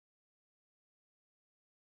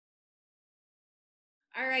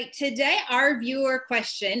All right, today our viewer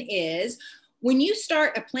question is, when you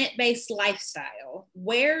start a plant-based lifestyle,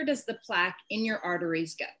 where does the plaque in your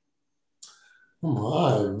arteries go?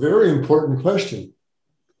 Oh my, very important question.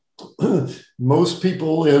 Most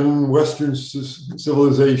people in Western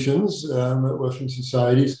civilizations, Western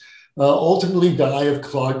societies, ultimately die of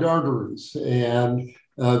clogged arteries. And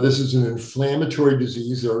this is an inflammatory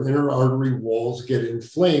disease. Our inner artery walls get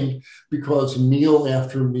inflamed because meal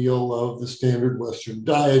after meal of the standard Western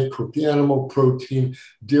diet, cooked animal protein,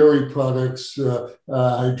 dairy products,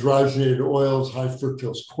 hydrogenated oils, high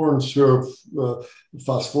fructose corn syrup,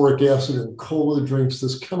 phosphoric acid and cola drinks,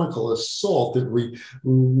 this chemical assault that we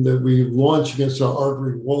launch against our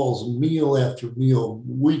artery walls meal after meal,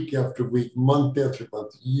 week after week, month after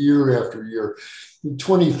month, year after year.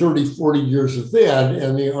 20, 30, 40 years of that,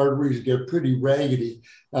 and the arteries get pretty raggedy,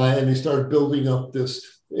 and they start building up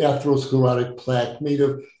this atherosclerotic plaque made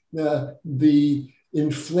of the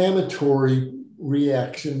inflammatory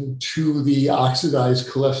reaction to the oxidized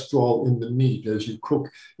cholesterol in the meat. As you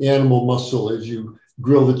cook animal muscle, as you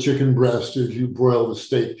grill the chicken breast, as you broil the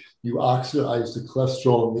steak, you oxidize the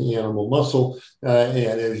cholesterol in the animal muscle.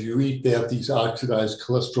 And as you eat that, these oxidized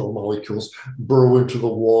cholesterol molecules burrow into the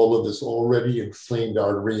wall of this already inflamed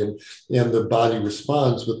artery, and the body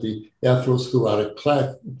responds with the atherosclerotic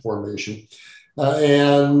plaque formation.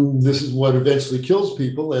 And this is what eventually kills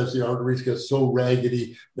people as the arteries get so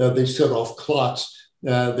raggedy that they set off clots,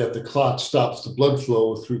 that the clot stops the blood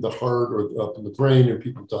flow through the heart or up in the brain, and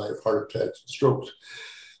people die of heart attacks and strokes.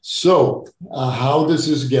 So how does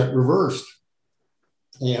this get reversed?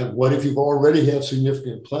 And what if you've already had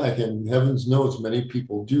significant plaque? And heavens knows many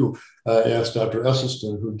people do. Ask Dr.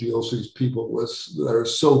 Esselstyn, who deals with these people that are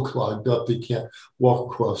so clogged up they can't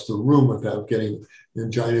walk across the room without getting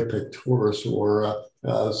angina pectoris or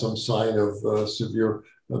some sign of severe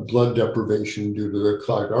blood deprivation due to their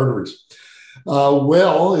clogged arteries.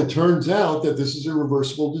 Well, it turns out that this is a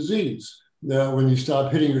reversible disease. Now, when you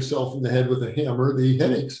stop hitting yourself in the head with a hammer, the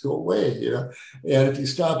headaches go away. And if you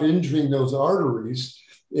stop injuring those arteries,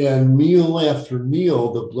 and meal after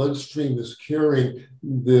meal, the bloodstream is carrying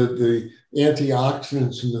the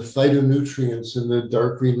antioxidants and the phytonutrients and the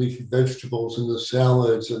dark green leafy vegetables and the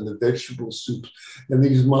salads and the vegetable soups. And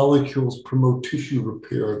these molecules promote tissue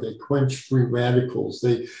repair. They quench free radicals.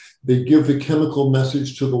 They give the chemical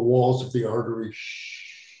message to the walls of the artery,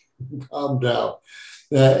 shh, calm down.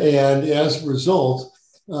 And as a result,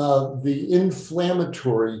 the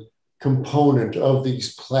inflammatory component of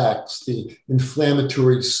these plaques, the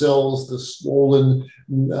inflammatory cells, the swollen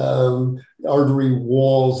artery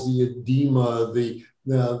walls, the edema,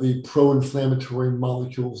 the pro-inflammatory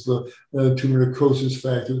molecules, the tumor necrosis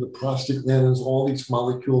factor, the prostaglandins, all these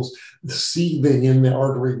molecules seething in the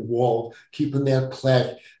artery wall, keeping that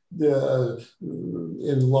plaque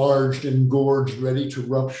enlarged, engorged, ready to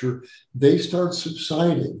rupture, they start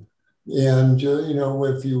subsiding. And,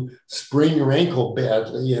 if you sprain your ankle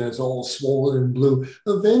badly and it's all swollen and blue,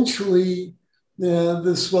 eventually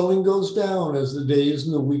the swelling goes down as the days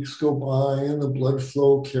and the weeks go by and the blood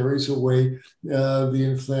flow carries away the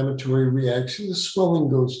inflammatory reaction. The swelling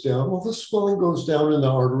goes down. Well, the swelling goes down in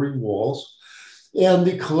the artery walls, and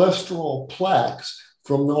the cholesterol plaques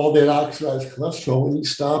from all that oxidized cholesterol, when you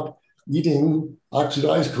stop eating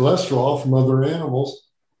oxidized cholesterol from other animals,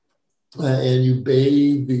 and you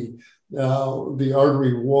bathe the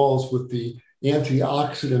artery walls with the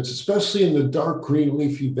antioxidants, especially in the dark green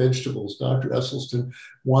leafy vegetables. Dr. Esselstyn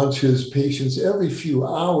wants his patients every few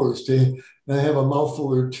hours to have a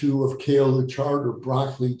mouthful or two of kale or chard or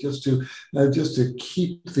broccoli, just to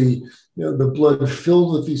keep the blood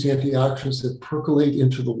filled with these antioxidants that percolate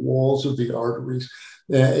into the walls of the arteries.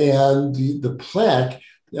 And the plaque,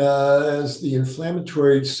 as the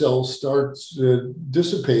inflammatory cells start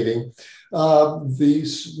dissipating, the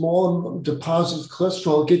small deposits of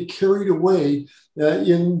cholesterol get carried away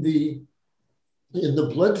in the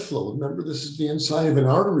blood flow. Remember, this is the inside of an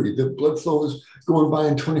artery. The blood flow is going by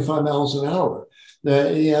in 25 miles an hour.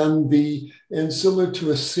 And similar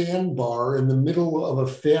to a sandbar in the middle of a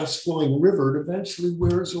fast-flowing river, it eventually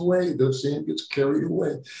wears away. The sand gets carried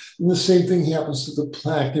away. And the same thing happens to the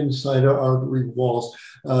plaque inside our artery walls.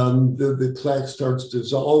 The plaque starts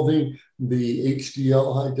dissolving. The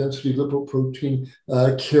HDL, high-density lipoprotein,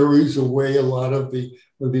 carries away a lot of the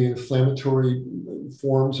inflammatory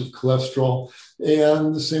forms of cholesterol.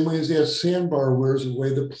 And the same way as that sandbar wears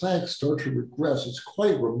away, the plaques start to regress. It's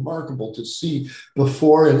quite remarkable to see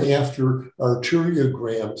before and after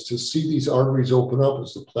arteriograms, to see these arteries open up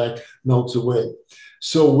as the plaque melts away.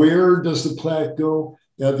 So where does the plaque go?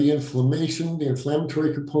 the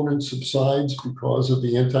inflammatory component subsides because of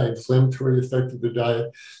the anti-inflammatory effect of the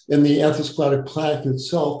diet, and the atherosclerotic plaque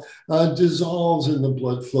itself dissolves in the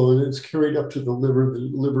blood flow, and it's carried up to the liver.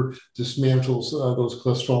 The liver dismantles those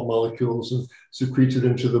cholesterol molecules and secretes it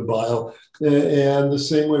into the bile. And the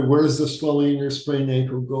same way, where's the swelling in your sprained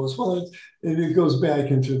ankle goes? Well, it goes back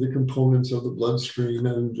into the components of the bloodstream,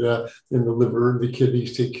 and in the liver and the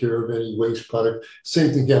kidneys take care of any waste product.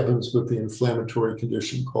 Same thing happens with the inflammatory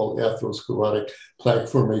condition called atherosclerotic plaque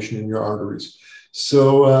formation in your arteries.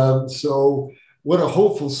 So what a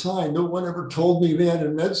hopeful sign. No one ever told me that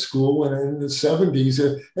in med school when in the 70s.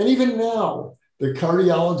 And even now, the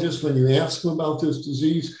cardiologists, when you ask them about this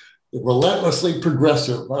disease, relentlessly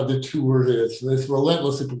progressive are the two words. It's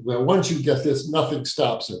relentlessly progressive. Once you get this, nothing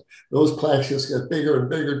stops it. Those plaques just get bigger and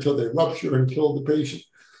bigger until they rupture and kill the patient.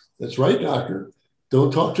 That's right, doctor.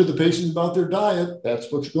 Don't talk to the patient about their diet. That's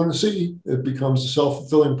what you're going to see. It becomes a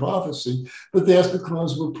self-fulfilling prophecy. But that's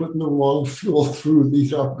because we're putting the wrong fuel through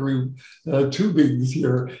these artery tubings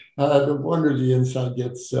here. No wonder the inside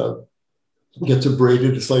gets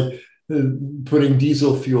abraded. It's like putting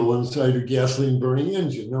diesel fuel inside a gasoline burning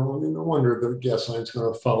engine. No wonder the gasoline's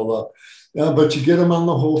going to foul up. But you get them on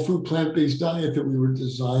the whole food plant-based diet that we were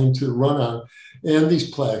designed to run on, and these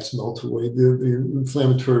plaques melt away. The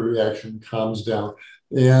inflammatory reaction calms down,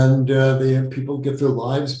 and people get their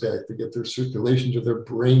lives back. They get their circulation to their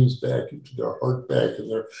brains back, into their heart back, and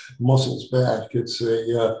their muscles back. It's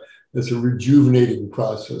a rejuvenating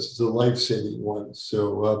process. It's a life-saving one.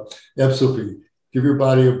 So absolutely. Give your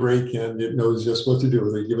body a break, and it knows just what to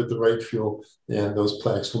do. They give it the right fuel, and those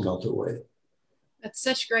plaques will melt away. That's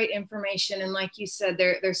such great information. And like you said,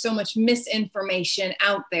 there's so much misinformation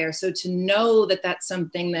out there. So to know that that's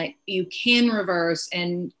something that you can reverse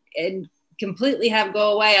and completely have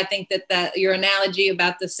go away, I think that your analogy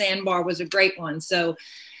about the sandbar was a great one. So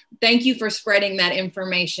thank you for spreading that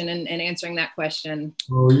information and answering that question.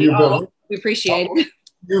 Oh, we appreciate it.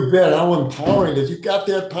 You bet. How empowering it. You've got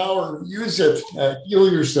that power. Use it.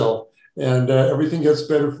 Heal yourself. And everything gets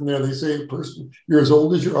better from there. They say, you're as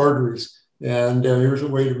old as your arteries. And here's a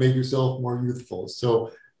way to make yourself more youthful.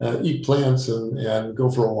 So eat plants and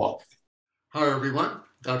go for a walk. Hi, everyone.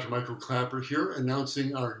 Dr. Michael Klaper here,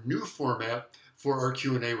 announcing our new format for our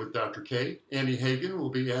Q&A with Dr. K. Annie Hagen will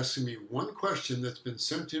be asking me one question that's been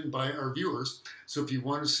sent in by our viewers. So if you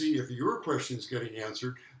want to see if your question is getting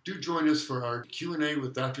answered, do join us for our Q&A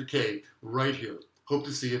with Dr. K right here. Hope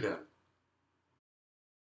to see you then.